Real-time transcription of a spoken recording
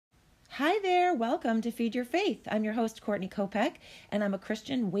Hi there, welcome to Feed Your Faith. I'm your host, Courtney Kopek, and I'm a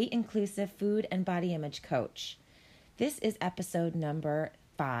Christian weight-inclusive food and body image coach. This is episode number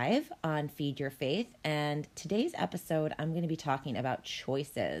 5 on Feed Your Faith, and today's episode, I'm going to be talking about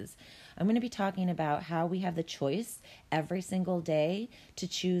choices. I'm going to be talking about how we have the choice every single day to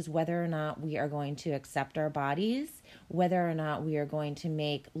choose whether or not we are going to accept our bodies, whether or not we are going to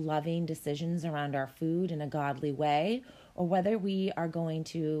make loving decisions around our food in a godly way, or whether we are going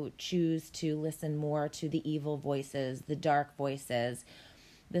to choose to listen more to the evil voices, the dark voices,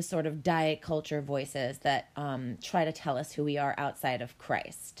 the sort of diet culture voices that try to tell us who we are outside of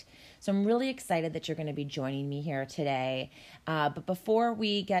Christ. So I'm really excited that you're going to be joining me here today. But before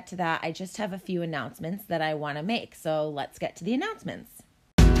we get to that, I just have a few announcements that I want to make. So let's get to the announcements.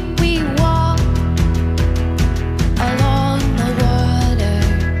 We walk along the water.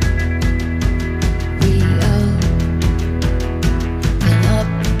 We open up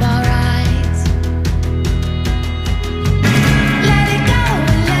our eyes. Let it go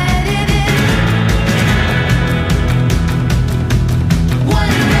and let it in.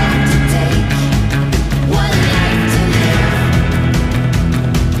 One road to take, one life to live.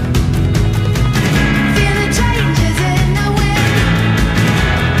 Feel the changes in the wind.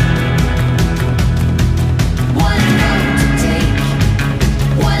 One road to take,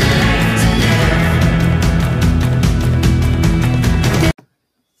 one life to live.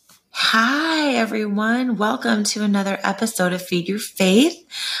 Hi, everyone. Welcome to another episode of Feed Your Faith.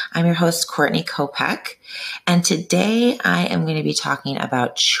 I'm your host, Courtney Kopek, and today I am going to be talking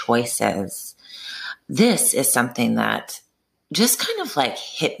about choices. This is something that just kind of like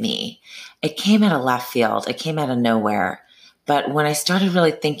hit me. It came out of left field. It came out of nowhere. But when I started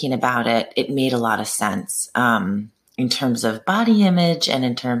really thinking about it, it made a lot of sense in terms of body image and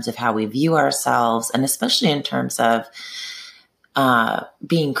in terms of how we view ourselves, and especially in terms of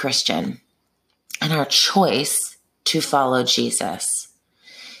being Christian and our choice to follow Jesus.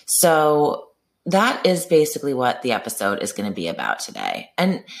 So that is basically what the episode is going to be about today.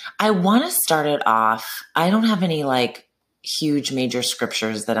 And I want to start it off. I don't have any like huge major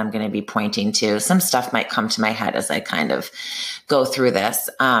scriptures that I'm going to be pointing to. Some stuff might come to my head as I kind of go through this.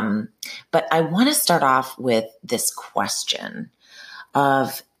 But I want to start off with this question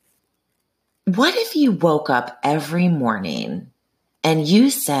of, what if you woke up every morning and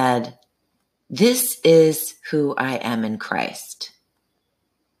you said, "This is who I am in Christ"?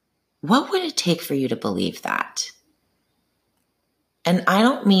 What would it take for you to believe that? And I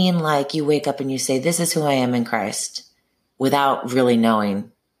don't mean like you wake up and you say, "This is who I am in Christ," without really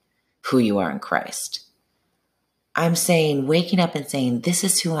knowing who you are in Christ. I'm saying waking up and saying, "This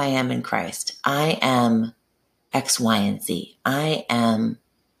is who I am in Christ. I am X, Y, and Z. I am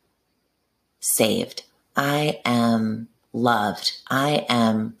saved. I am loved. I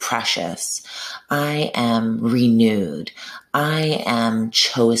am precious. I am renewed. I am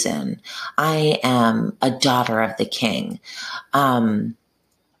chosen. I am a daughter of the King. I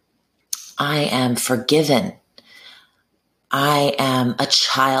am forgiven. I am a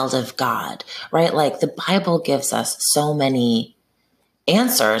child of God," right? Like the Bible gives us so many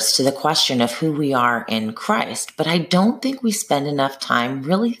answers to the question of who we are in Christ, but I don't think we spend enough time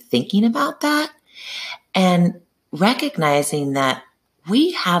really thinking about that and recognizing that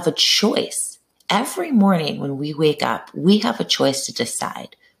we have a choice. Every morning when we wake up, we have a choice to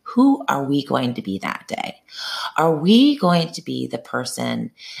decide, who are we going to be that day? Are we going to be the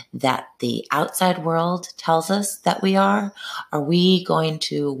person that the outside world tells us that we are? Are we going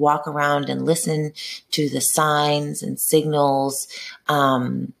to walk around and listen to the signs and signals,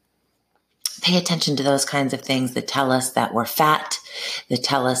 pay attention to those kinds of things that tell us that we're fat, that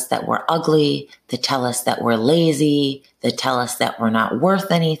tell us that we're ugly, that tell us that we're lazy, that tell us that we're not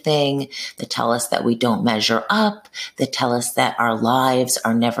worth anything, that tell us that we don't measure up, that tell us that our lives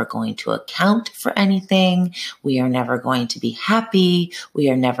are never going to account for anything, we are never going to be happy,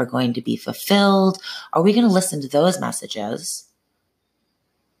 we are never going to be fulfilled? Are we going to listen to those messages?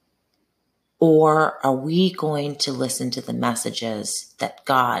 Or are we going to listen to the messages that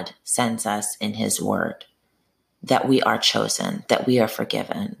God sends us in His Word? That we are chosen, that we are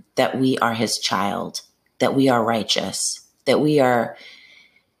forgiven, that we are His child, that we are righteous, that we are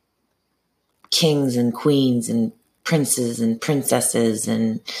kings and queens and princes and princesses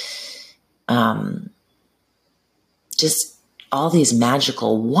and just all these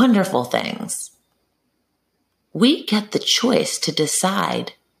magical, wonderful things. We get the choice to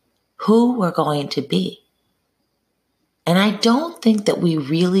decide who we're going to be. And I don't think that we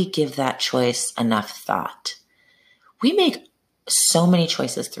really give that choice enough thought. We make so many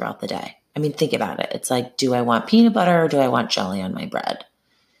choices throughout the day. I mean, think about it. It's like, do I want peanut butter or do I want jelly on my bread?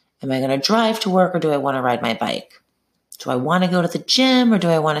 Am I going to drive to work or do I want to ride my bike? Do I want to go to the gym or do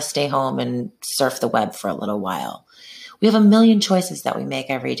I want to stay home and surf the web for a little while? We have a million choices that we make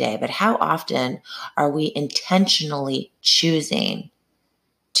every day, but how often are we intentionally choosing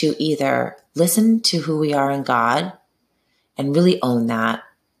to either listen to who we are in God and really own that,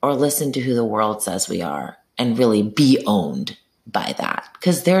 or listen to who the world says we are and really be owned by that?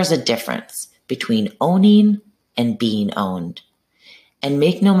 Because there's a difference between owning and being owned. And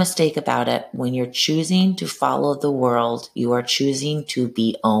make no mistake about it, when you're choosing to follow the world, you are choosing to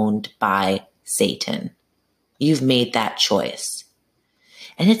be owned by Satan. You've made that choice.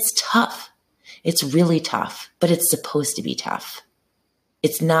 And it's tough. It's really tough, but it's supposed to be tough.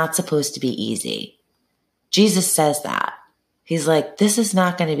 It's not supposed to be easy. Jesus says that. He's like, this is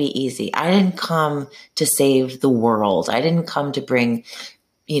not going to be easy. I didn't come to save the world. I didn't come to bring,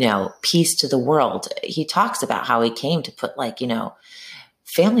 peace to the world. He talks about how he came to put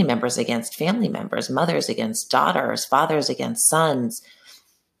family members against family members, mothers against daughters, fathers against sons,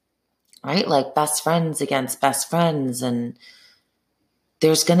 right? Like best friends against best friends. And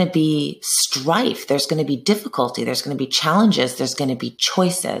there's going to be strife. There's going to be difficulty. There's going to be challenges. There's going to be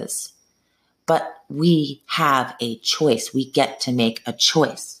choices. But we have a choice. We get to make a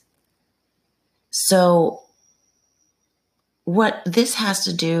choice. So what this has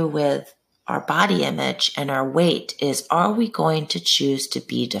to do with our body image and our weight is, are we going to choose to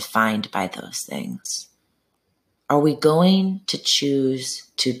be defined by those things? Are we going to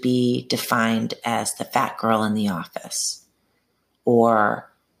choose to be defined as the fat girl in the office, or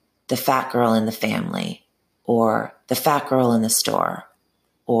the fat girl in the family, or the fat girl in the store,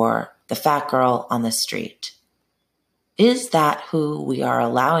 or the fat girl on the street? Is that who we are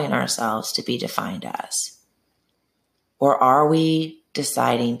allowing ourselves to be defined as? Or are we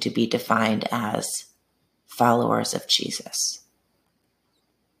deciding to be defined as followers of Jesus?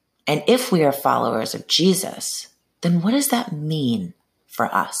 And if we are followers of Jesus, then what does that mean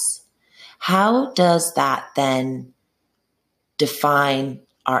for us? How does that then define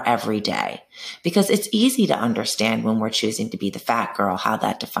our everyday? Because it's easy to understand when we're choosing to be the fat girl, how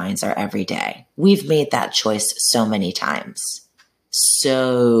that defines our everyday. We've made that choice so many times.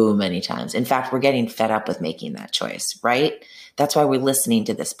 So many times. In fact, we're getting fed up with making that choice, right? That's why we're listening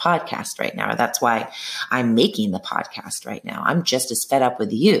to this podcast right now. That's why I'm making the podcast right now. I'm just as fed up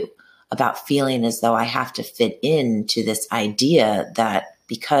with you about feeling as though I have to fit into this idea that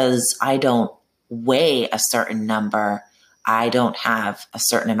because I don't weigh a certain number, I don't have a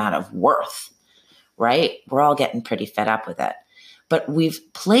certain amount of worth, right? We're all getting pretty fed up with it. But we've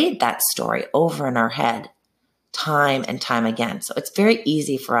played that story over in our head time and time again. So it's very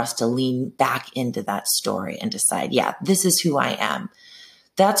easy for us to lean back into that story and decide, yeah, this is who I am.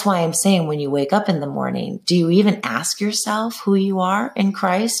 That's why I'm saying, when you wake up in the morning, do you even ask yourself who you are in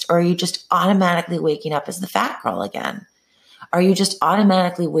Christ? Or are you just automatically waking up as the fat girl again? Are you just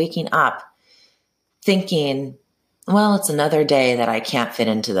automatically waking up thinking, well, it's another day that I can't fit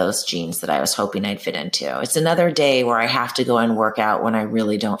into those jeans that I was hoping I'd fit into. It's another day where I have to go and work out when I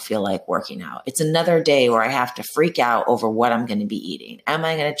really don't feel like working out. It's another day where I have to freak out over what I'm going to be eating. Am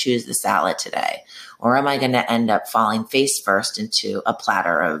I going to choose the salad today? Or am I going to end up falling face first into a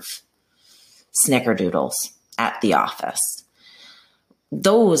platter of snickerdoodles at the office?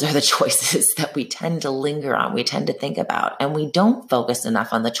 Those are the choices that we tend to linger on. We tend to think about, and we don't focus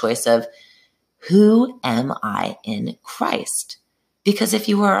enough on the choice of, who am I in Christ? Because if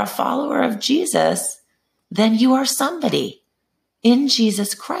you are a follower of Jesus, then you are somebody in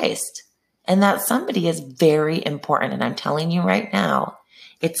Jesus Christ. And that somebody is very important. And I'm telling you right now,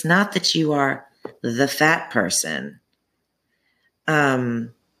 it's not that you are the fat person. The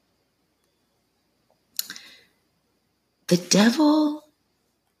devil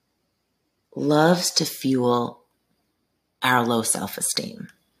loves to fuel our low self-esteem.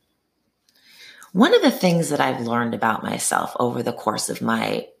 One of the things that I've learned about myself over the course of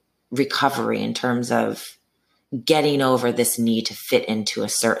my recovery, in terms of getting over this need to fit into a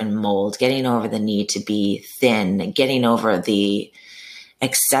certain mold, getting over the need to be thin, getting over the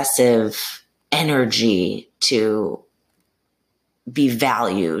excessive energy to be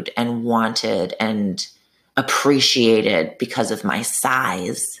valued and wanted and appreciated because of my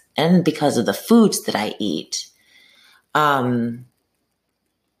size and because of the foods that I eat,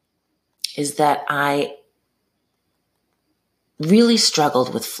 is that I really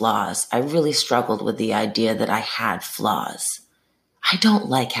struggled with flaws. I really struggled with the idea that I had flaws. I don't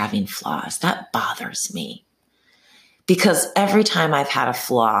like having flaws. That bothers me. Because every time I've had a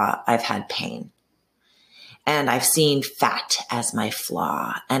flaw, I've had pain. And I've seen fat as my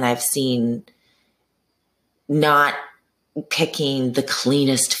flaw. And I've seen not picking the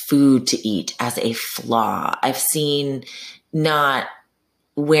cleanest food to eat as a flaw. I've seen not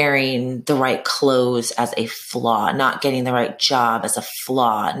wearing the right clothes as a flaw, not getting the right job as a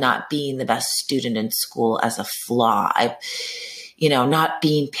flaw, not being the best student in school as a flaw. Not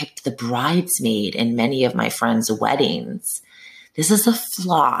being picked the bridesmaid in many of my friends' weddings. This is a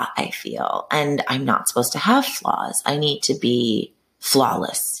flaw, I feel, and I'm not supposed to have flaws. I need to be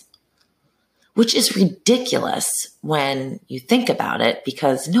flawless, which is ridiculous when you think about it,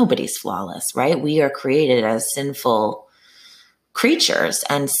 because nobody's flawless, right? We are created as sinful creatures,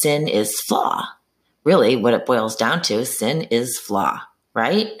 and sin is flaw. Really, what it boils down to, sin is flaw,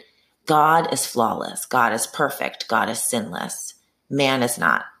 right? God is flawless. God is perfect. God is sinless. Man is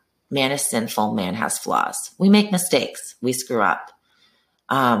not. Man is sinful. Man has flaws. We make mistakes. We screw up.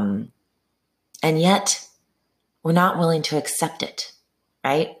 And yet, we're not willing to accept it,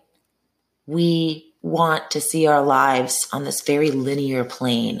 right? We want to see our lives on this very linear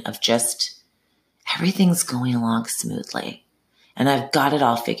plane of just everything's going along smoothly. And I've got it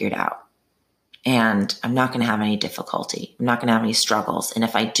all figured out. And I'm not going to have any difficulty. I'm not going to have any struggles. And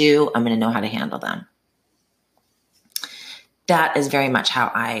if I do, I'm going to know how to handle them. That is very much how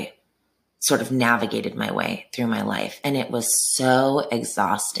I sort of navigated my way through my life. And it was so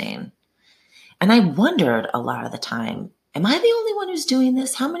exhausting. And I wondered a lot of the time, am I the only one who's doing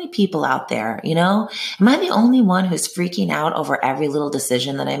this? How many people out there, am I the only one who's freaking out over every little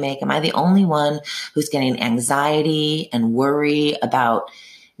decision that I make? Am I the only one who's getting anxiety and worry about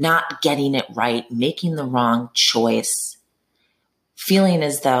not getting it right, making the wrong choice, feeling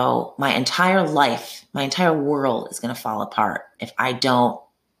as though my entire life, my entire world is going to fall apart if I don't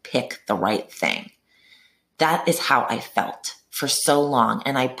pick the right thing? That is how I felt for so long.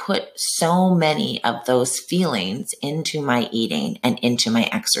 And I put so many of those feelings into my eating and into my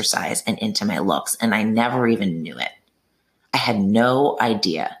exercise and into my looks. And I never even knew it. I had no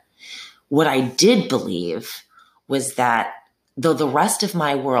idea. What I did believe was that though the rest of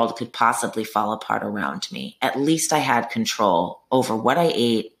my world could possibly fall apart around me, at least I had control over what I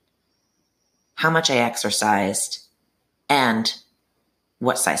ate, how much I exercised, and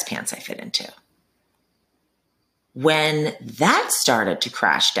what size pants I fit into. When that started to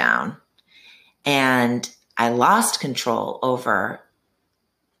crash down and I lost control over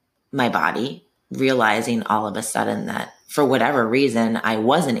my body, realizing all of a sudden that for whatever reason, I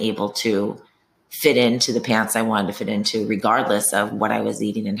wasn't able to fit into the pants I wanted to fit into, regardless of what I was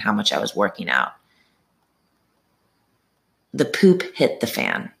eating and how much I was working out. The poop hit the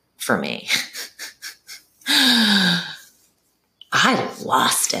fan for me. I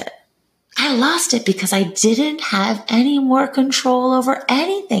lost it. I lost it because I didn't have any more control over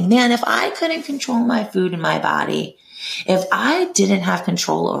anything. Man, if I couldn't control my food and my body, if I didn't have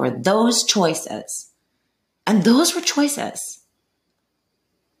control over those choices, and those were choices,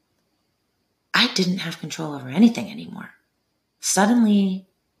 I didn't have control over anything anymore. Suddenly,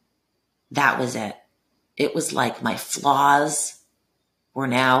 that was it. It was like my flaws were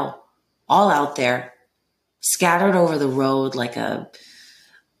now all out there, scattered over the road like a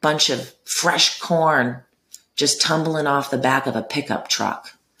bunch of fresh corn just tumbling off the back of a pickup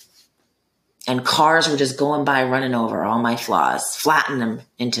truck. And cars were just going by, running over all my flaws, flattening them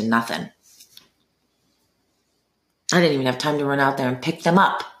into nothing. I didn't even have time to run out there and pick them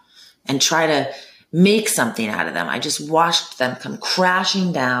up and try to make something out of them. I just watched them come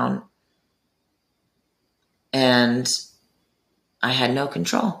crashing down, and I had no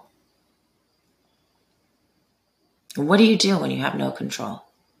control. What do you do when you have no control?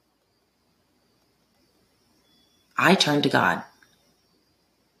 I turned to God.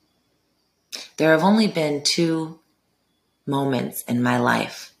 There have only been 2 moments in my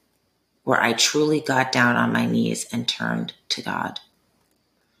life where I truly got down on my knees and turned to God.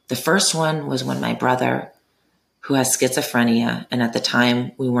 The first one was when my brother, who has schizophrenia, and at the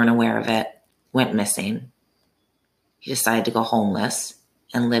time we weren't aware of it, went missing. He decided to go homeless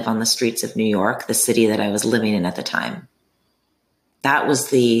and live on the streets of New York, the city that I was living in at the time. That was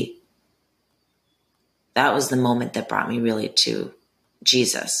the moment that brought me really to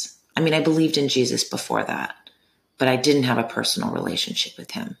Jesus. I mean, I believed in Jesus before that, but I didn't have a personal relationship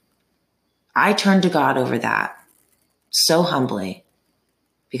with him. I turned to God over that so humbly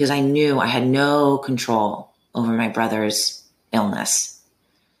because I knew I had no control over my brother's illness.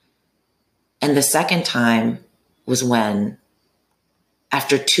 And the second time was when,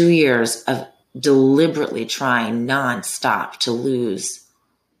 after 2 years of deliberately trying nonstop to lose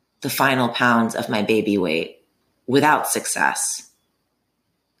the final pounds of my baby weight without success,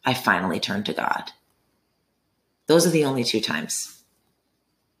 I finally turned to God. Those are the only 2 times.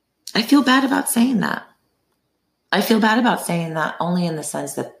 I feel bad about saying that. I feel bad about saying that, only in the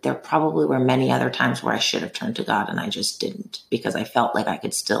sense that there probably were many other times where I should have turned to God and I just didn't, because I felt like I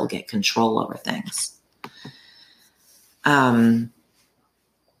could still get control over things. My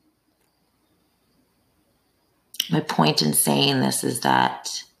point in saying this is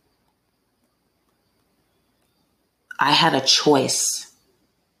that I had a choice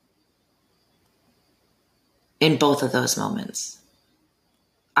in both of those moments.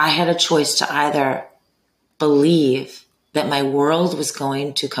 I had a choice to either believe that my world was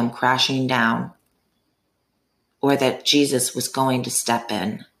going to come crashing down, or that Jesus was going to step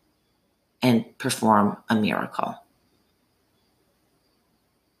in and perform a miracle.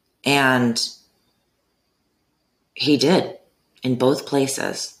 And he did in both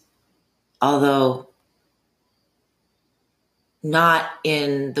places, although not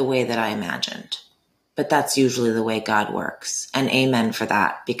in the way that I imagined. But that's usually the way God works. And amen for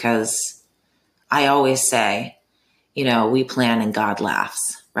that, because I always say, we plan and God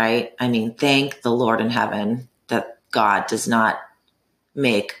laughs, right? I mean, thank the Lord in heaven that God does not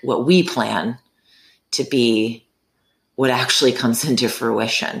make what we plan to be what actually comes into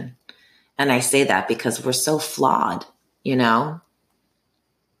fruition. And I say that because we're so flawed, And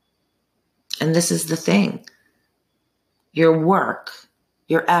this is the thing. Your work,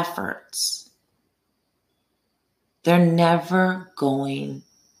 your efforts, they're never going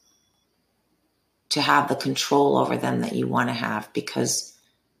to have the control over them that you want to have, because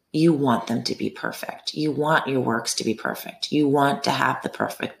you want them to be perfect. You want your works to be perfect. You want to have the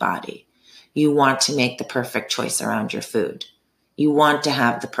perfect body. You want to make the perfect choice around your food. You want to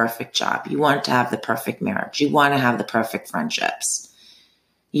have the perfect job. You want to have the perfect marriage. You want to have the perfect friendships.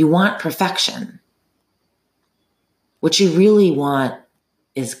 You want perfection. What you really want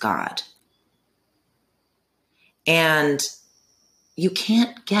is God. And you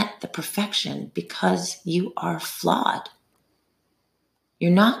can't get the perfection because you are flawed.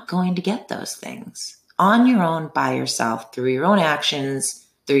 You're not going to get those things on your own, by yourself, through your own actions,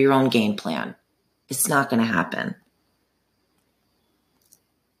 through your own game plan. It's not going to happen.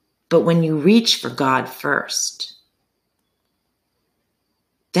 But when you reach for God first,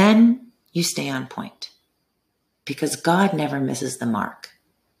 then you stay on point, because God never misses the mark.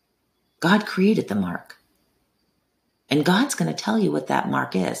 God created the mark. And God's going to tell you what that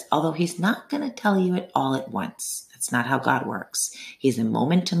mark is, although he's not going to tell you it all at once. That's not how God works. He's a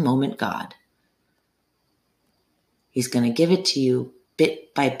moment-to-moment God. He's going to give it to you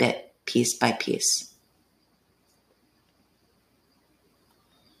bit by bit, piece by piece.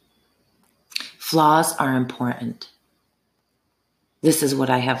 Flaws are important. This is what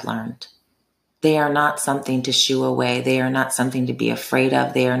I have learned. They are not something to shoo away. They are not something to be afraid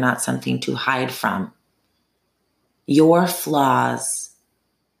of. They are not something to hide from. Your flaws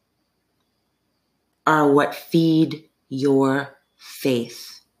are what feed your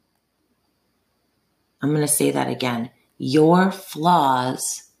faith. I'm going to say that again. Your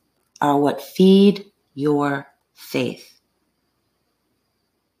flaws are what feed your faith.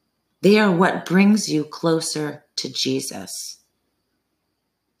 They are what brings you closer to Jesus.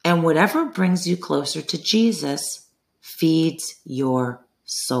 And whatever brings you closer to Jesus feeds your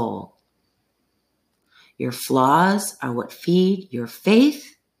soul. Your flaws are what feed your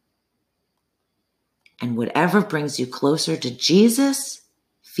faith. And whatever brings you closer to Jesus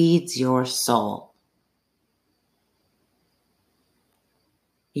feeds your soul.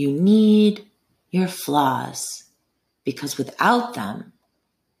 You need your flaws, because without them,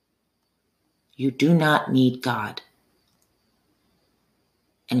 you do not need God.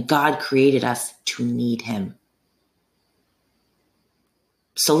 And God created us to need him.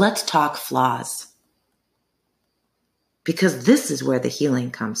 So let's talk flaws, because this is where the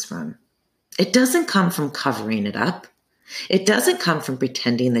healing comes from. It doesn't come from covering it up. It doesn't come from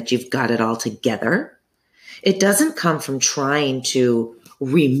pretending that you've got it all together. It doesn't come from trying to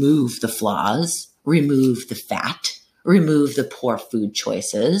remove the flaws, remove the fat, remove the poor food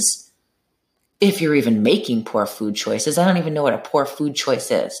choices. If you're even making poor food choices, I don't even know what a poor food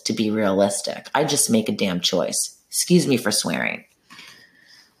choice is, to be realistic. I just make a damn choice. Excuse me for swearing.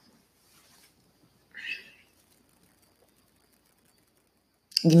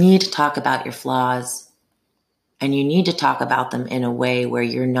 You need to talk about your flaws, and you need to talk about them in a way where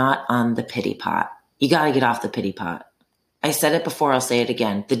you're not on the pity pot. You got to get off the pity pot. I said it before, I'll say it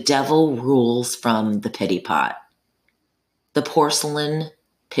again. The devil rules from the pity pot. The porcelain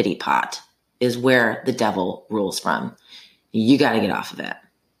pity pot is where the devil rules from. You got to get off of it.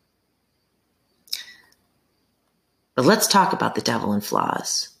 But let's talk about the devil and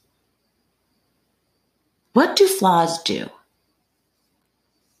flaws. What do flaws do?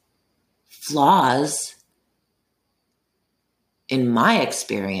 Flaws in my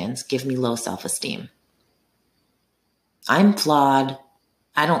experience, give me low self-esteem. I'm flawed.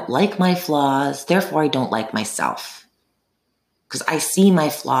 I don't like my flaws. Therefore, I don't like myself. Because I see my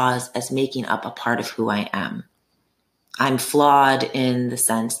flaws as making up a part of who I am. I'm flawed in the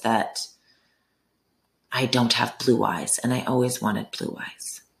sense that I don't have blue eyes, and I always wanted blue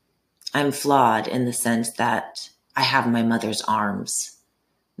eyes. I'm flawed in the sense that I have my mother's arms,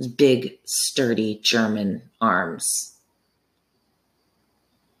 big, sturdy German arms.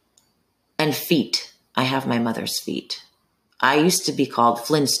 And feet. I have my mother's feet. I used to be called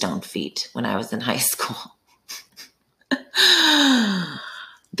Flintstone feet when I was in high school.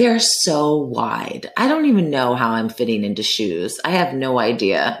 They're so wide. I don't even know how I'm fitting into shoes. I have no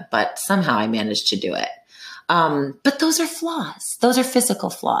idea, but somehow I managed to do it. But those are flaws. Those are physical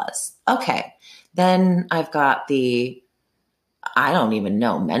flaws. Okay. Then I've got I don't even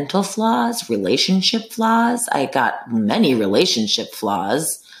know, mental flaws, relationship flaws. I got many relationship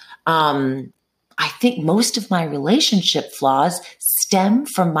flaws. I think most of my relationship flaws stem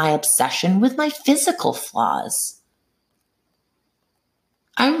from my obsession with my physical flaws.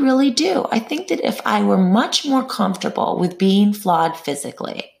 I really do. I think that if I were much more comfortable with being flawed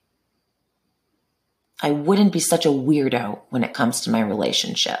physically, I wouldn't be such a weirdo when it comes to my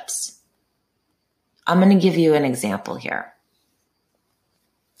relationships. I'm going to give you an example here.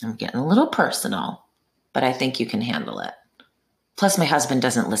 I'm getting a little personal, but I think you can handle it. Plus, my husband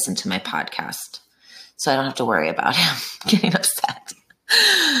doesn't listen to my podcast, so I don't have to worry about him getting upset.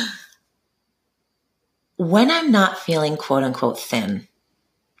 When I'm not feeling quote unquote thin,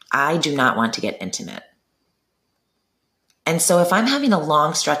 I do not want to get intimate. And so if I'm having a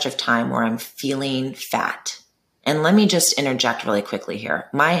long stretch of time where I'm feeling fat, and let me just interject really quickly here.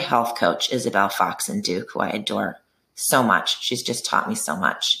 My health coach, Isabel Fox and Duke, who I adore so much. She's just taught me so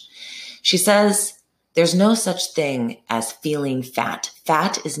much. She says, there's no such thing as feeling fat.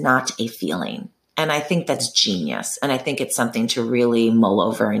 Fat is not a feeling. And I think that's genius. And I think it's something to really mull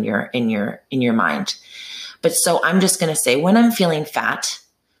over in your mind. But so I'm just going to say when I'm feeling fat,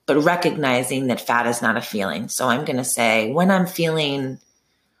 but recognizing that fat is not a feeling. So I'm going to say when I'm feeling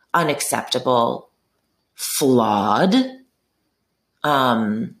unacceptable, flawed,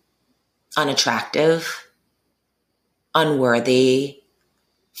 unattractive, unworthy,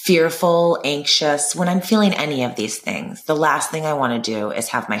 fearful, anxious, when I'm feeling any of these things, the last thing I want to do is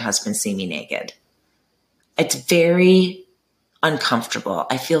have my husband see me naked. It's very uncomfortable.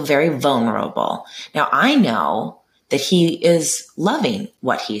 I feel very vulnerable. Now, I know that he is loving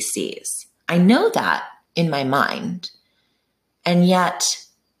what he sees. I know that in my mind. And yet,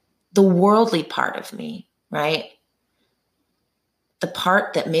 the worldly part of me, right? The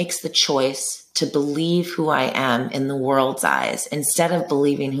part that makes the choice to believe who I am in the world's eyes instead of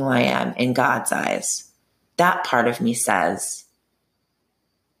believing who I am in God's eyes, that part of me says,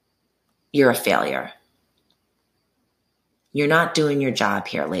 you're a failure. You're not doing your job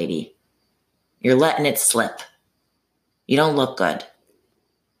here, lady. You're letting it slip. You don't look good.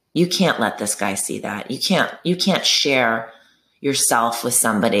 You can't let this guy see that. You can't share yourself with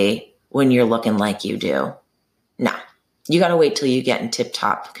somebody when you're looking like you do. No, you got to wait till you get in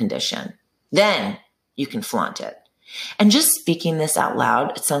tip-top condition. Then you can flaunt it. And just speaking this out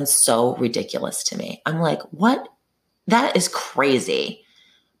loud, it sounds so ridiculous to me. I'm like, what? That is crazy.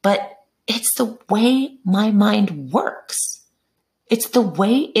 But it's the way my mind works. It's the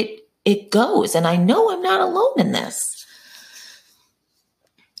way it goes. And I know I'm not alone in this.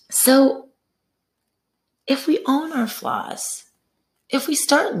 So if we own our flaws, if we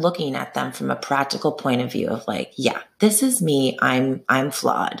start looking at them from a practical point of view of like, yeah, this is me, I'm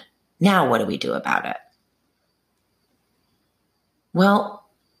flawed. Now what do we do about it? Well,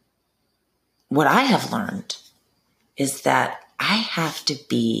 what I have learned is that I have to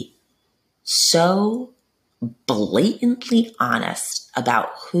be so blatantly honest about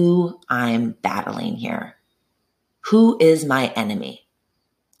who I'm battling here. Who is my enemy?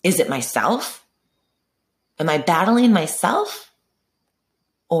 Is it myself? Am I battling myself?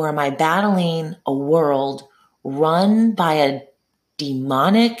 Or am I battling a world run by a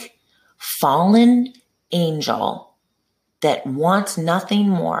demonic, fallen angel that wants nothing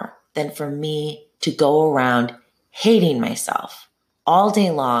more than for me to go around hating myself all day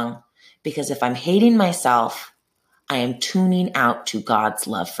long? Because if I'm hating myself, I am tuning out to God's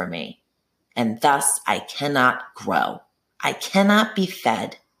love for me. And thus I cannot grow. I cannot be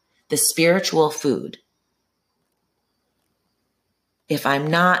fed the spiritual food if I'm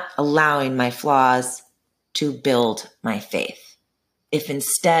not allowing my flaws to build my faith. If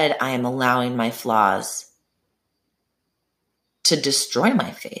instead I am allowing my flaws to destroy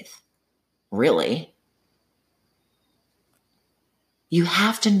my faith, really. you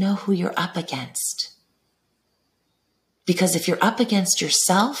have to know who you're up against. Because if you're up against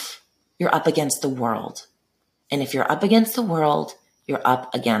yourself, you're up against the world. And if you're up against the world, you're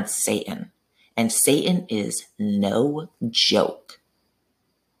up against Satan. And Satan is no joke.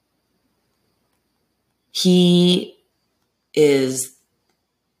 He is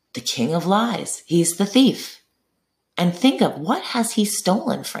the king of lies. He's the thief. And think of what has he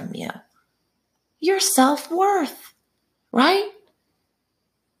stolen from you? Your self-worth, right?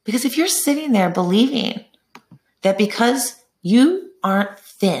 Because if you're sitting there believing that because you aren't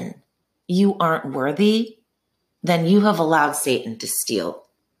thin, you aren't worthy, then you have allowed Satan to steal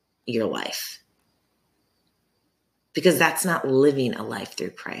your life. Because that's not living a life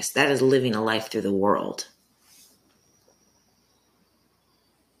through Christ. That is living a life through the world.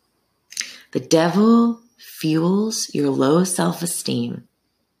 The devil fuels your low self-esteem.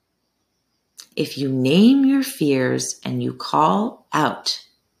 If you name your fears and you call out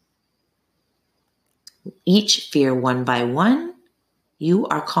each fear one by one, you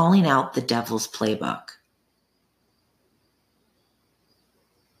are calling out the devil's playbook.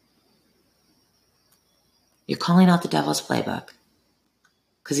 You're calling out the devil's playbook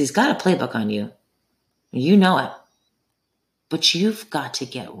because he's got a playbook on you. You know it, but you've got to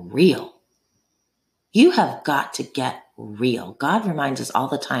get real. You have got to get real. God reminds us all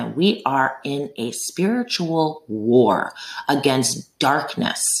the time, we are in a spiritual war against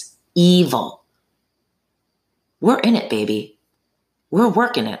darkness, evil. We're in it, baby. We're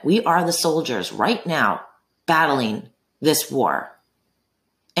working it. We are the soldiers right now battling this war.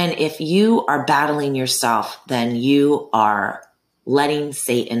 And if you are battling yourself, then you are letting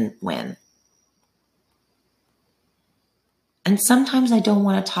Satan win. And sometimes I don't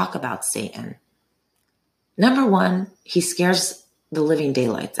want to talk about Satan. Number one, he scares the living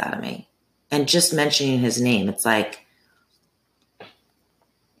daylights out of me. And just mentioning his name, it's like,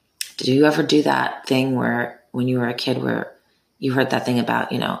 did you ever do that thing where when you were a kid where you heard that thing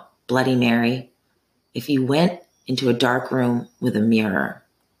about, Bloody Mary? If you went into a dark room with a mirror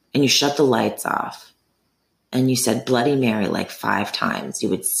and you shut the lights off and you said Bloody Mary like 5 times, you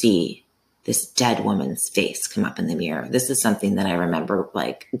would see this dead woman's face come up in the mirror. This is something that I remember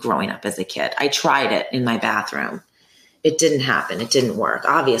like growing up as a kid. I tried it in my bathroom. It didn't happen. It didn't work.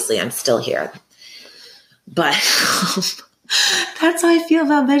 Obviously, I'm still here. But that's how I feel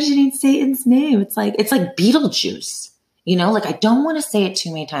about mentioning Satan's name. It's like Beetlejuice. I don't want to say it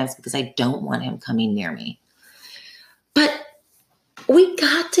too many times because I don't want him coming near me. But we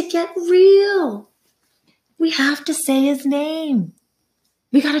got to get real. We have to say his name.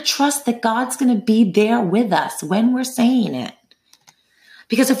 We got to trust that God's going to be there with us when we're saying it.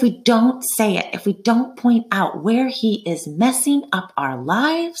 Because if we don't say it, if we don't point out where he is messing up our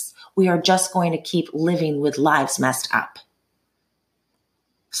lives, we are just going to keep living with lives messed up.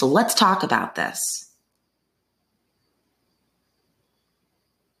 So let's talk about this.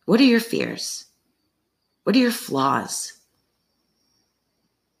 What are your fears? What are your flaws?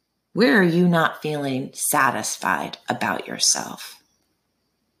 Where are you not feeling satisfied about yourself?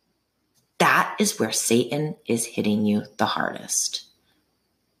 That is where Satan is hitting you the hardest.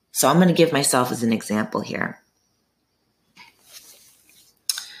 So I'm going to give myself as an example here.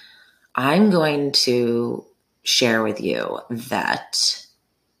 I'm going to share with you that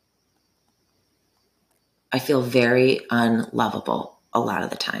I feel very unlovable a lot of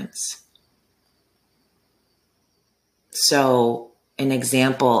the times. So an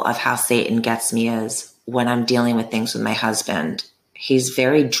example of how Satan gets me is when I'm dealing with things with my husband. He's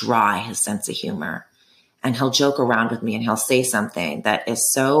very dry, his sense of humor. And he'll joke around with me and he'll say something that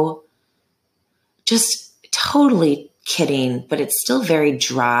is so just totally kidding, but it's still very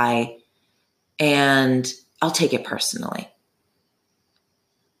dry. And I'll take it personally.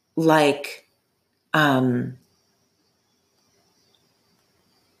 Like, I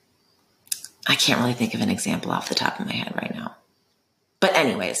can't really think of an example off the top of my head right now. But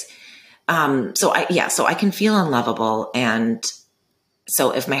anyways, so I can feel unlovable. And so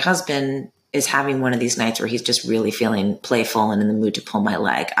if my husband is having one of these nights where he's just really feeling playful and in the mood to pull my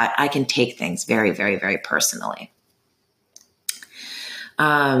leg, I can take things very, very, very personally.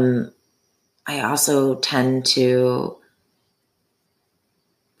 I also tend to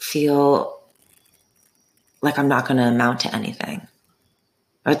feel like I'm not going to amount to anything.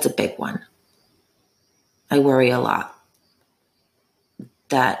 That's a big one. I worry a lot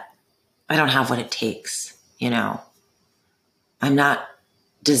that I don't have what it takes, I'm not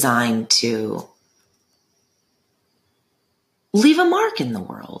designed to leave a mark in the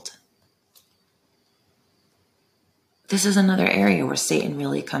world. This is another area where Satan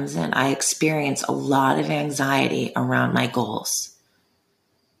really comes in. I experience a lot of anxiety around my goals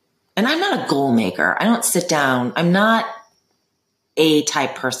not a goal maker. I don't sit down. I'm not a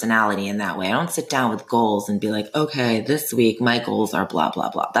type personality in that way. I don't sit down with goals and be like, okay, this week my goals are blah, blah,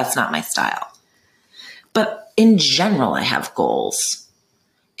 blah. That's not my style. But in general, I have goals.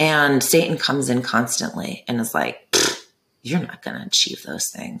 And Satan comes in constantly and is like, you're not going to achieve those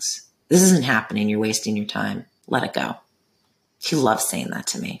things. This isn't happening. You're wasting your time. Let it go. He loves saying that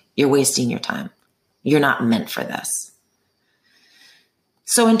to me. You're wasting your time. You're not meant for this.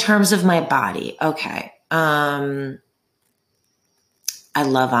 So in terms of my body, okay. I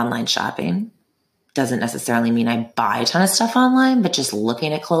love online shopping. Doesn't necessarily mean I buy a ton of stuff online, but just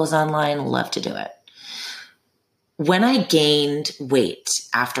looking at clothes online, love to do it. When I gained weight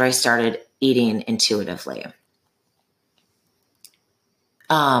after I started eating intuitively,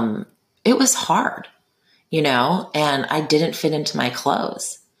 it was hard, and I didn't fit into my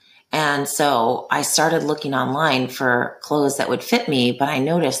clothes. And so I started looking online for clothes that would fit me, but I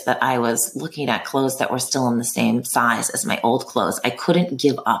noticed that I was looking at clothes that were still in the same size as my old clothes. I couldn't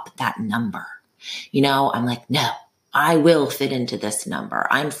give up that number. I'm like, no, I will fit into this number.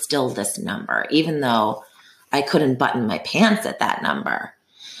 I'm still this number, even though I couldn't button my pants at that number.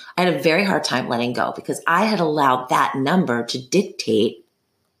 I had a very hard time letting go because I had allowed that number to dictate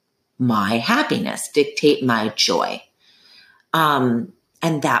my happiness, dictate my joy.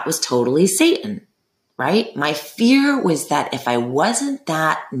 And that was totally Satan, right? My fear was that if I wasn't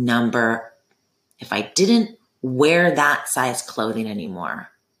that number, if I didn't wear that size clothing anymore,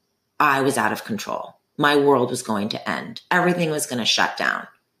 I was out of control. My world was going to end. Everything was going to shut down.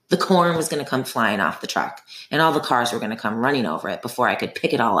 The corn was going to come flying off the truck and all the cars were going to come running over it before I could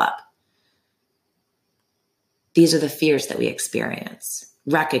pick it all up. These are the fears that we experience.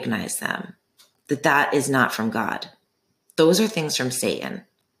 Recognize them, that is not from God. Those are things from Satan.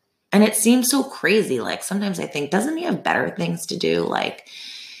 And it seems so crazy. Like sometimes I think, doesn't he have better things to do? Like,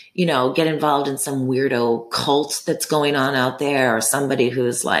 get involved in some weirdo cult that's going on out there, or somebody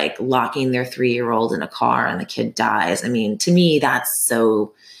who's like locking their 3-year-old in a car and the kid dies. I mean, to me, that's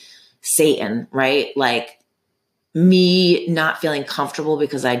so Satan, right? Like me not feeling comfortable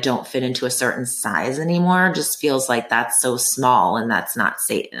because I don't fit into a certain size anymore just feels like that's so small, and that's not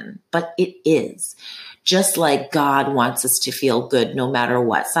Satan, but it is. Just like God wants us to feel good no matter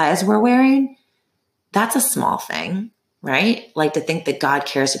what size we're wearing, that's a small thing, right? Like to think that God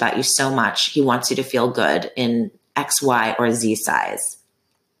cares about you so much, he wants you to feel good in X, Y, or Z size.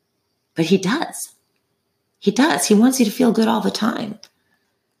 But he does. He does. He wants you to feel good all the time.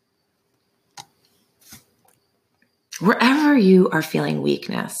 Wherever you are feeling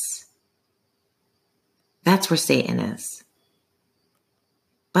weakness, that's where Satan is.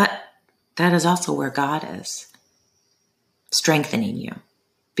 But that is also where God is, strengthening you,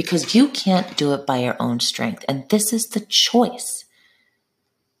 because you can't do it by your own strength. And this is the choice.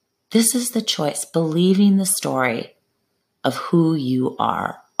 This is the choice, believing the story of who you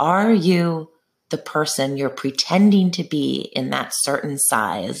are. Are you the person you're pretending to be in that certain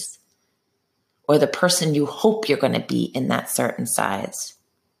size, or the person you hope you're going to be in that certain size,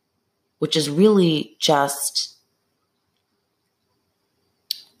 which is really just,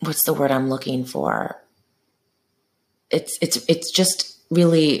 what's the word I'm looking for? It's just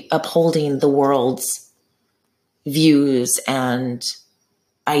really upholding the world's views and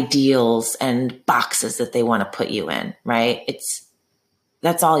ideals and boxes that they want to put you in, right?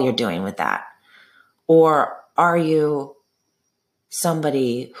 That's all you're doing with that. Or are you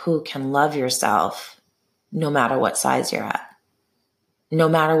somebody who can love yourself no matter what size you're at, no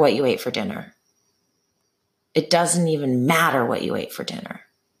matter what you ate for dinner? It doesn't even matter what you ate for dinner,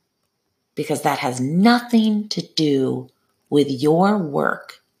 because that has nothing to do with your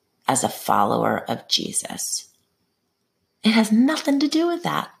work as a follower of Jesus. It has nothing to do with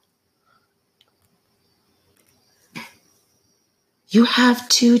that. You have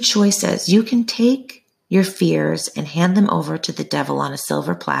two choices. You can take your fears and hand them over to the devil on a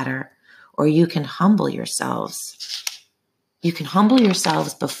silver platter, or you can humble yourselves. You can humble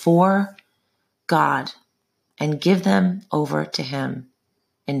yourselves before God and give them over to him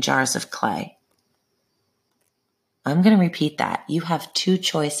in jars of clay. I'm going to repeat that. You have two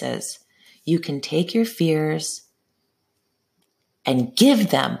choices. You can take your fears and give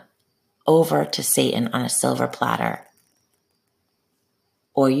them over to Satan on a silver platter,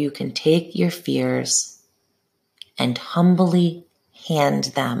 or you can take your fears and humbly hand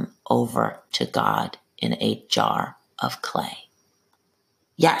them over to God in a jar of clay.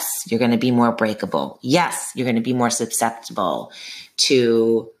 Yes, you're going to be more breakable. Yes, you're going to be more susceptible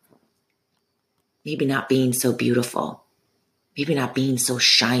to maybe not being so beautiful, maybe not being so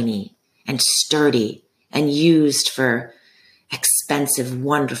shiny and sturdy and used for expensive,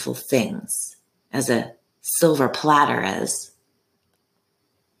 wonderful things as a silver platter is.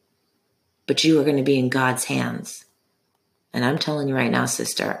 But you are going to be in God's hands. And I'm telling you right now,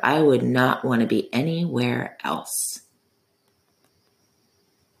 sister, I would not want to be anywhere else.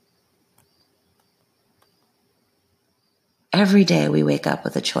 Every day we wake up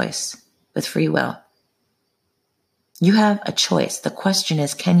with a choice, with free will. You have a choice. The question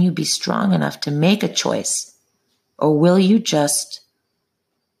is, can you be strong enough to make a choice? Or will you just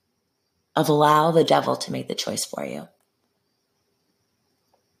allow the devil to make the choice for you?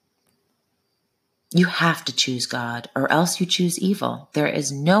 You have to choose God, or else you choose evil. There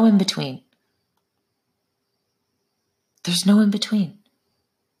is no in between. There's no in between.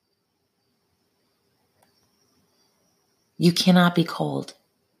 You cannot be cold,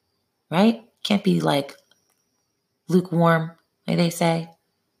 right? Can't be like lukewarm, like they say.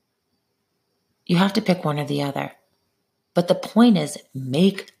 You have to pick one or the other. But the point is,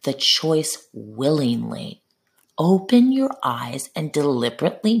 make the choice willingly. Open your eyes and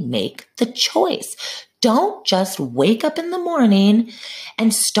deliberately make the choice. Don't just wake up in the morning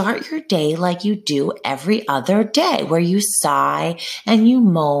and start your day like you do every other day, where you sigh and you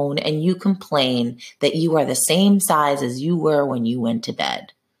moan and you complain that you are the same size as you were when you went to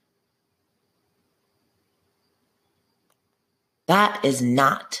bed. That is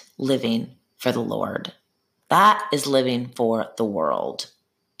not living for the Lord. That is living for the world.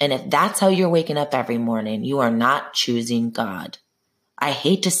 And if that's how you're waking up every morning, you are not choosing God. I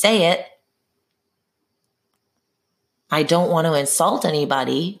hate to say it. I don't want to insult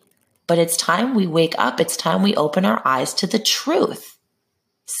anybody, but it's time we wake up. It's time we open our eyes to the truth.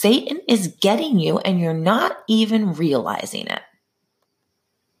 Satan is getting you and you're not even realizing it.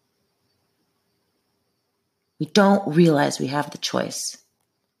 We don't realize we have the choice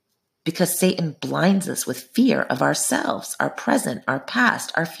because Satan blinds us with fear of ourselves, our present, our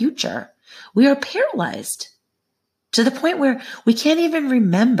past, our future. We are paralyzed to the point where we can't even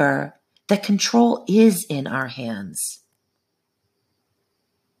remember that control is in our hands.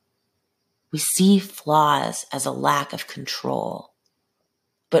 We see flaws as a lack of control,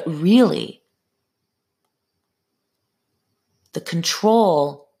 but really, the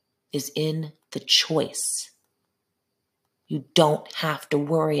control is in the choice. You don't have to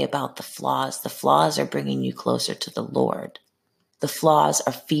worry about the flaws. The flaws are bringing you closer to the Lord. The flaws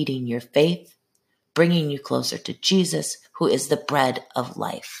are feeding your faith, bringing you closer to Jesus, who is the bread of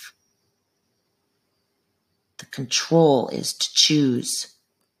life. The control is to choose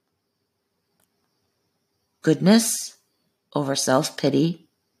goodness over self-pity,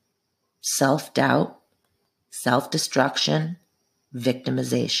 self-doubt, self-destruction,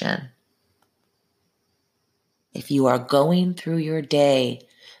 victimization. If you are going through your day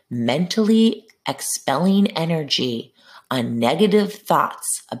mentally expelling energy on negative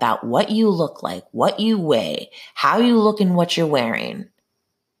thoughts about what you look like, what you weigh, how you look and what you're wearing,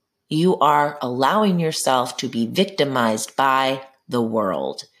 you are allowing yourself to be victimized by the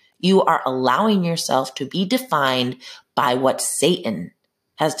world. You are allowing yourself to be defined by what Satan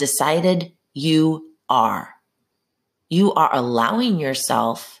has decided you are. You are allowing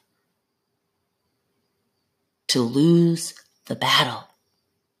yourself to lose the battle.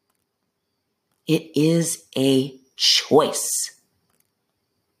 It is a choice.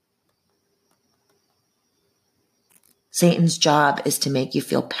 Satan's job is to make you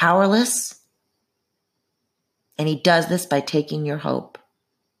feel powerless, and he does this by taking your hope,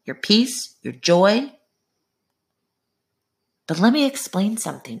 your peace, your joy. But let me explain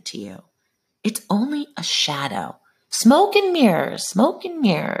something to you. It's only a shadow. Smoke and mirrors, smoke and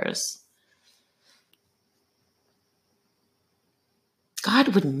mirrors. God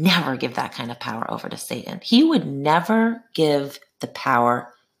would never give that kind of power over to Satan. He would never give the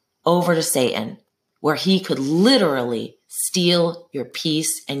power over to Satan where he could literally steal your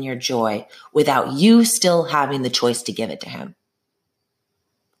peace and your joy without you still having the choice to give it to him.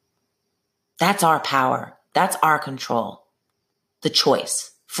 That's our power. That's our control. The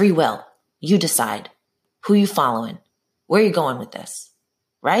choice, free will. You decide who you following, where you going with this,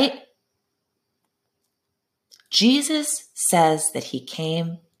 right? Jesus says that he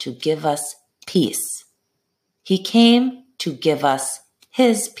came to give us peace. He came to give us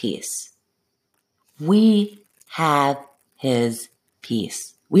his peace. We have his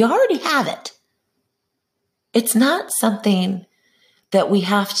peace. We already have it. It's not something that we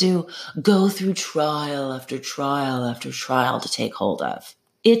have to go through trial after trial after trial to take hold of.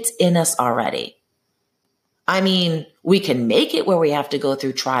 It's in us already. I mean, we can make it where we have to go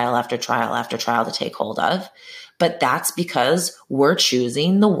through trial after trial after trial to take hold of, but that's because we're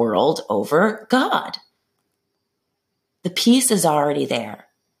choosing the world over God. The peace is already there.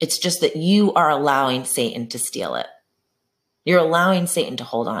 It's just that you are allowing Satan to steal it. You're allowing Satan to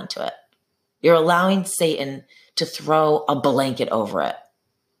hold on to it. You're allowing Satan to throw a blanket over it,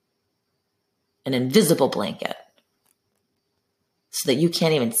 an invisible blanket, so that you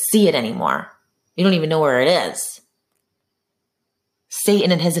can't even see it anymore. You don't even know where it is.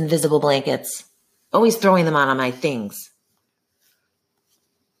 Satan and his invisible blankets, always throwing them on my things.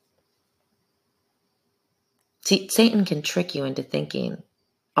 See, Satan can trick you into thinking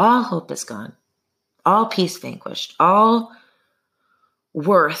all hope is gone, all peace vanquished, all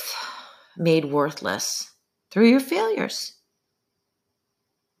worth made worthless through your failures.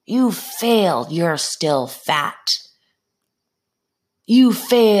 You failed. You're still fat. You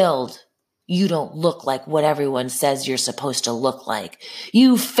failed. You don't look like what everyone says you're supposed to look like.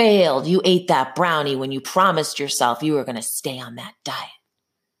 You failed. You ate that brownie when you promised yourself you were going to stay on that diet.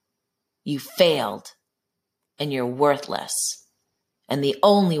 You failed, and you're worthless. And the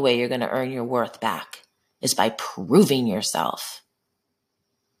only way you're going to earn your worth back is by proving yourself.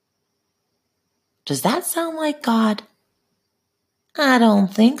 Does that sound like God? I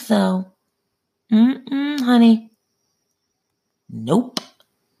don't think so. Honey. Nope.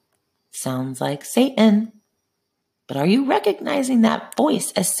 Sounds like Satan. But are you recognizing that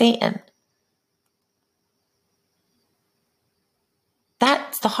voice as Satan?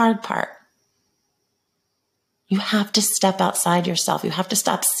 That's the hard part. You have to step outside yourself. You have to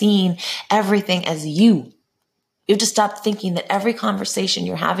stop seeing everything as you. You have to stop thinking that every conversation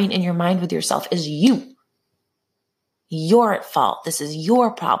you're having in your mind with yourself is you. You're at fault. This is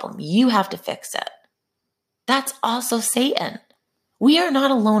your problem. You have to fix it. That's also Satan. We are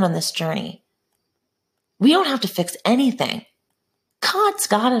not alone on this journey. We don't have to fix anything. God's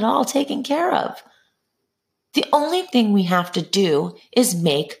got it all taken care of. The only thing we have to do is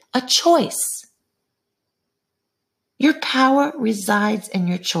make a choice. Your power resides in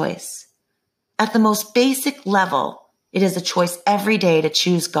your choice. At the most basic level, it is a choice every day to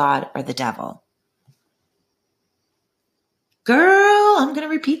choose God or the devil. Girl, I'm going to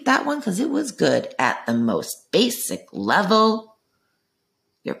repeat that one because it was good. At the most basic level,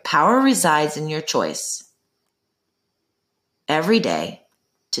 your power resides in your choice every day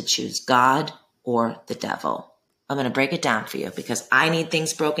to choose God or the devil. I'm going to break it down for you because I need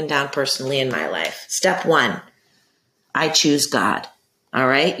things broken down personally in my life. Step 1, I choose God. All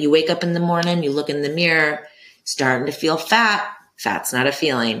right. You wake up in the morning, you look in the mirror, starting to feel fat. Fat's not a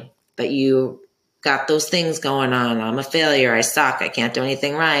feeling, but you got those things going on. I'm a failure. I suck. I can't do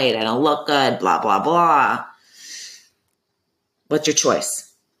anything right. I don't look good. Blah, blah, blah. What's your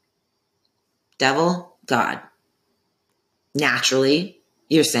choice? Devil, God. Naturally,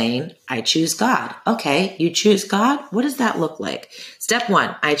 you're saying, I choose God. Okay, you choose God. What does that look like? Step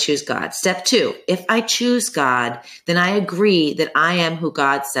 1, I choose God. Step 2, if I choose God, then I agree that I am who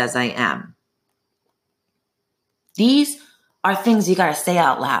God says I am. These are things you got to say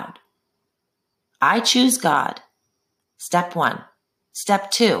out loud. I choose God. Step 1.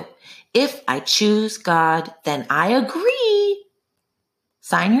 Step 2, if I choose God, then I agree.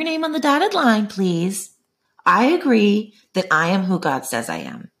 Sign your name on the dotted line, please. I agree that I am who God says I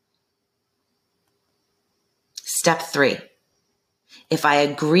am. Step 3. If I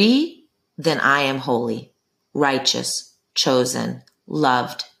agree, then I am holy, righteous, chosen,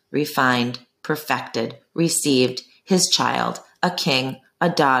 loved, refined, perfected, received, his child, a king, a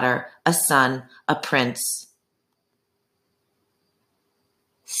daughter, a son, a prince.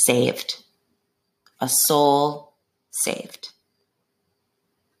 Saved. A soul saved.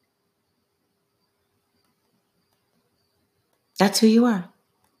 That's who you are.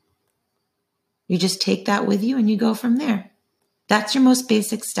 You just take that with you and you go from there. That's your most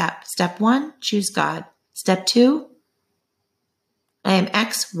basic step. Step 1, choose God. Step 2, I am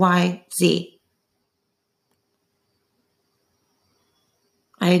X, Y, Z.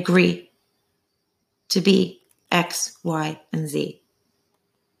 I agree to be X, Y, and Z.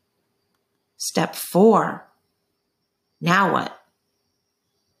 Step 4, now what?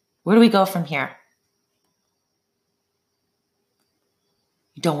 Where do we go from here?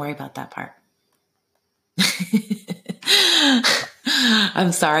 Don't worry about that part.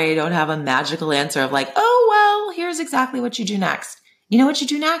 I'm sorry, I don't have a magical answer of like, oh, well, here's exactly what you do next. You know what you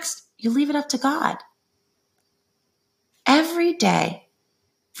do next? You leave it up to God. Every day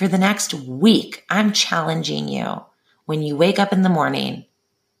for the next week, I'm challenging you when you wake up in the morning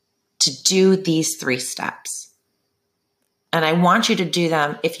to do these 3 steps. And I want you to do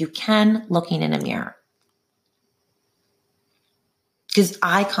them, if you can, looking in a mirror. Because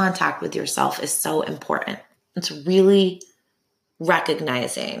eye contact with yourself is so important. It's really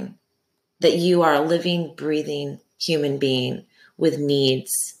recognizing that you are a living, breathing human being with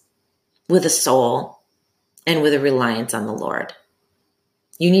needs, with a soul, and with a reliance on the Lord.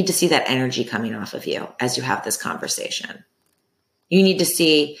 You need to see that energy coming off of you as you have this conversation. You need to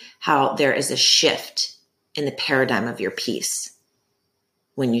see how there is a shift in the paradigm of your peace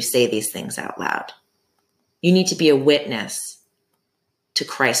when you say these things out loud. You need to be a witness to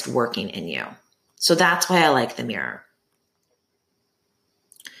Christ working in you. So that's why I like the mirror.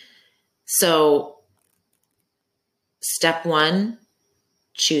 So step 1,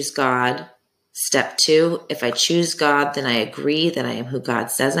 choose God. Step 2, if I choose God, then I agree that I am who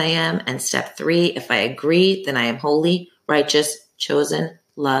God says I am. And step 3, if I agree, then I am holy, righteous, chosen,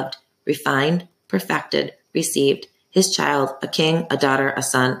 loved, refined, perfected, received, his child, a king, a daughter, a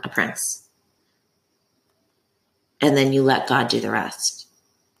son, a prince. And then you let God do the rest.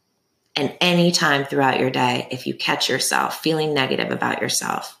 And any time throughout your day, if you catch yourself feeling negative about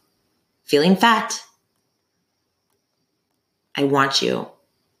yourself, feeling fat, I want you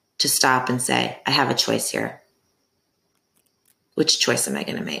to stop and say, I have a choice here. Which choice am I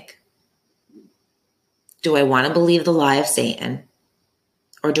going to make? Do I want to believe the lie of Satan,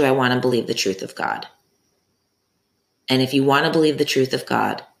 or do I want to believe the truth of God? And if you want to believe the truth of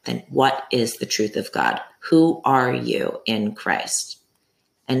God, then what is the truth of God? Who are you in Christ?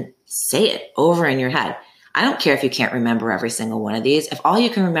 And say it over in your head. I don't care if you can't remember every single one of these. If all you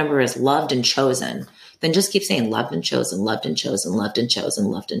can remember is loved and chosen, then just keep saying loved and chosen, loved and chosen, loved and chosen,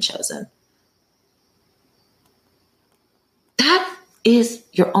 loved and chosen. That is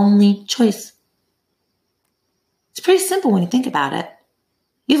your only choice. It's pretty simple when you think about it.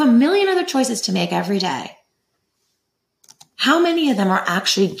 You have a million other choices to make every day. How many of them are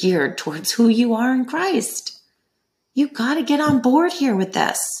actually geared towards who you are in Christ? You got to get on board here with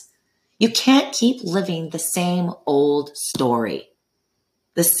this. You can't keep living the same old story,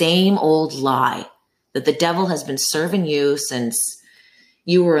 the same old lie that the devil has been serving you since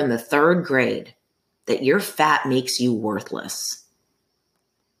you were in the 3rd grade, that your fat makes you worthless.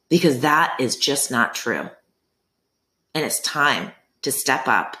 Because that is just not true. And it's time to step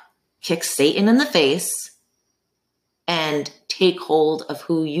up, kick Satan in the face, and take hold of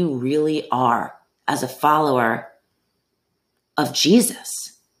who you really are as a follower of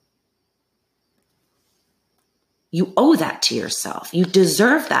Jesus. You owe that to yourself. You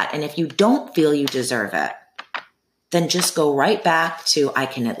deserve that. And if you don't feel you deserve it, then just go right back to, I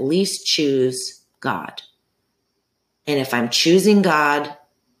can at least choose God. And if I'm choosing God,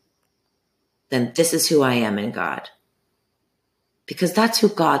 then this is who I am in God. Because that's who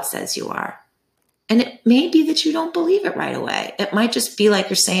God says you are. And it may be that you don't believe it right away. It might just be like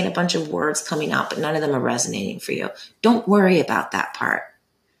you're saying a bunch of words coming out, but none of them are resonating for you. Don't worry about that part.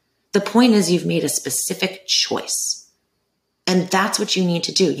 The point is you've made a specific choice. And that's what you need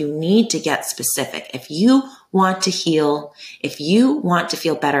to do. You need to get specific. If you want to heal, if you want to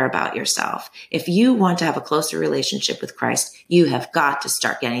feel better about yourself, if you want to have a closer relationship with Christ, you have got to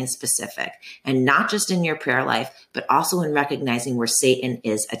start getting specific. And not just in your prayer life, but also in recognizing where Satan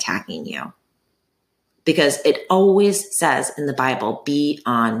is attacking you. Because it always says in the Bible, be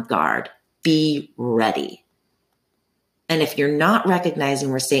on guard, be ready. And if you're not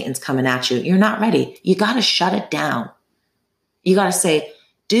recognizing where Satan's coming at you, you're not ready. You got to shut it down. You got to say,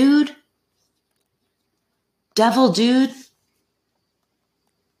 dude, devil, dude,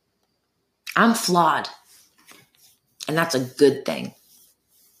 I'm flawed. And that's a good thing.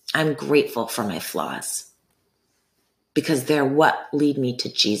 I'm grateful for my flaws because they're what lead me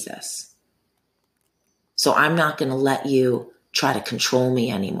to Jesus. So I'm not going to let you try to control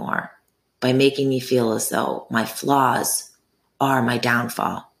me anymore by making me feel as though my flaws are my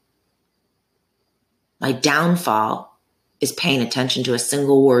downfall. My downfall is paying attention to a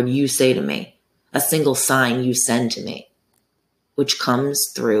single word you say to me, a single sign you send to me, which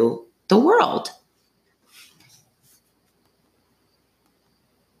comes through the world.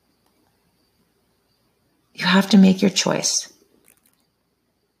 You have to make your choice.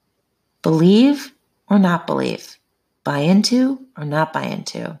 Believe or not believe. Buy into or not buy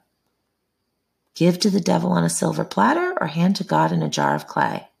into. Give to the devil on a silver platter or hand to God in a jar of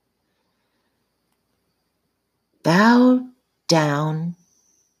clay. Bow down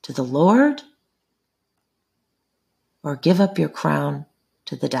to the Lord or give up your crown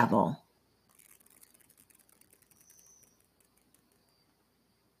to the devil.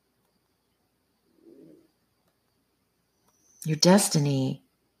 Your destiny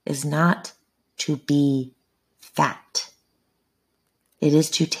is not to be fat. It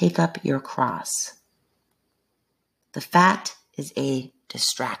is to take up your cross. The fat is a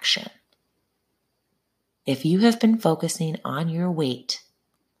distraction. If you have been focusing on your weight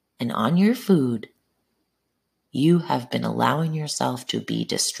and on your food, you have been allowing yourself to be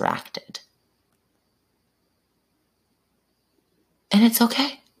distracted. And it's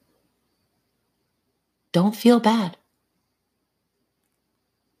okay. Don't feel bad.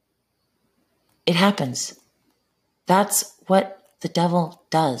 It happens. That's what the devil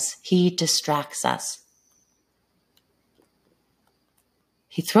does. He distracts us.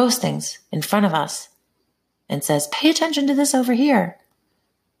 He throws things in front of us and says, pay attention to this over here.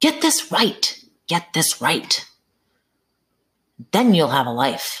 Get this right. Get this right. Then you'll have a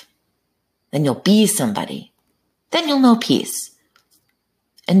life. Then you'll be somebody. Then you'll know peace.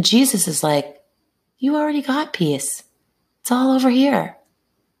 And Jesus is like, you already got peace. It's all over here.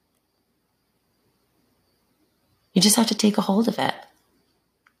 You just have to take a hold of it.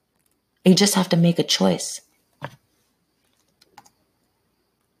 You just have to make a choice.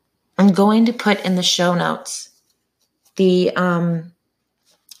 I'm going to put in the show notes the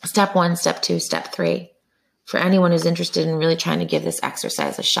step 1, step 2, step 3. For anyone who's interested in really trying to give this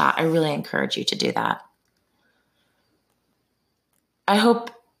exercise a shot, I really encourage you to do that. I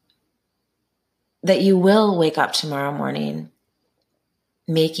hope that you will wake up tomorrow morning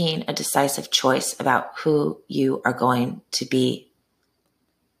making a decisive choice about who you are going to be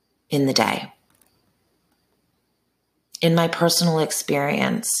in the day. In my personal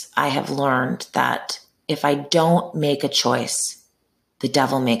experience, I have learned that if I don't make a choice, the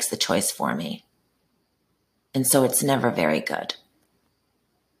devil makes the choice for me. And so it's never very good.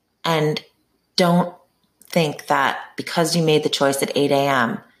 And don't think that because you made the choice at 8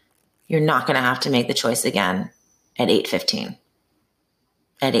 a.m., you're not going to have to make the choice again at 8:15,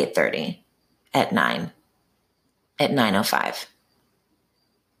 at 8:30, at 9, at 9:05,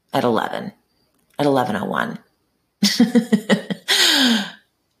 at 11, at 11:01.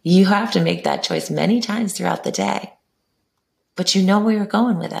 You have to make that choice many times throughout the day, but you know where you're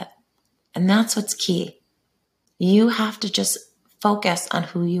going with it. And that's what's key. You have to just focus on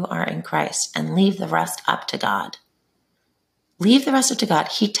who you are in Christ and leave the rest up to God. Leave the rest up to God.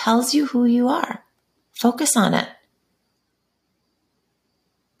 He tells you who you are. Focus on it.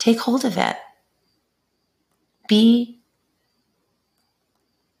 Take hold of it. Be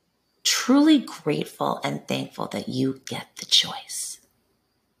truly grateful and thankful that you get the choice,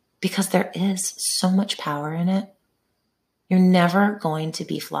 because there is so much power in it. You're never going to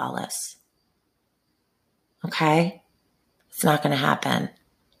be flawless. Okay? It's not going to happen.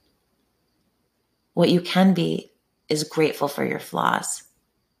 What you can be is grateful for your flaws,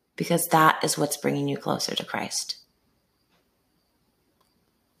 because that is what's bringing you closer to Christ.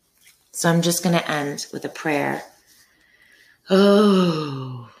 So I'm just going to end with a prayer.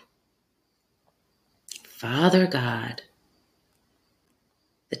 Oh, Father God,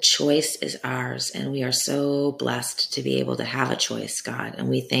 the choice is ours, and we are so blessed to be able to have a choice, God. And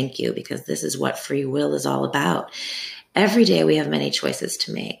we thank you, because this is what free will is all about. Every day we have many choices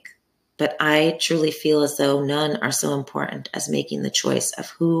to make, but I truly feel as though none are so important as making the choice of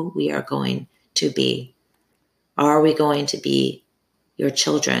who we are going to be. Are we going to be your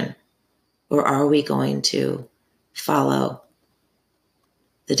children, or are we going to follow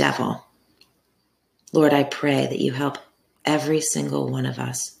the devil? Lord, I pray that you help every single one of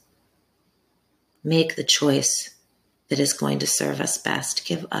us make the choice that is going to serve us best.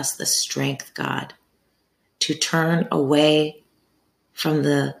 Give us the strength, God, to turn away from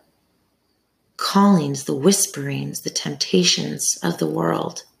the callings, the whisperings, the temptations of the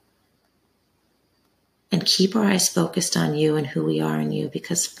world, and keep our eyes focused on you and who we are in you,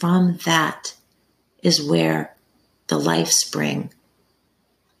 because from that is where the life spring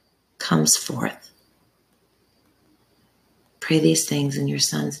comes forth. Pray these things in your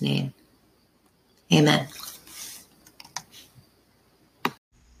Son's name. Amen.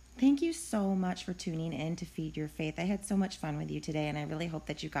 Thank you so much for tuning in to Feed Your Faith. I had so much fun with you today, and I really hope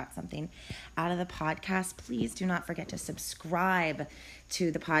that you got something out of the podcast. Please do not forget to subscribe to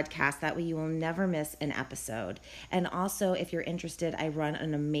the podcast. That way you will never miss an episode. And also, if you're interested, I run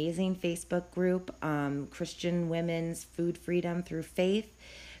an amazing Facebook group, Christian Women's Food Freedom Through Faith.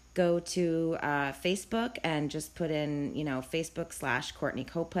 Go to Facebook and just put in, Facebook/Courtney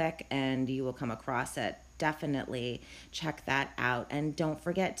Kopech, and you will come across it. Definitely check that out. And don't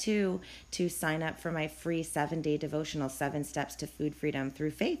forget to sign up for my free 7-day devotional, 7 Steps to Food Freedom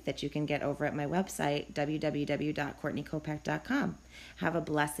Through Faith, that you can get over at my website, www.courtneykopech.com. Have a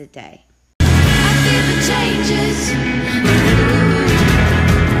blessed day. I feel the changes.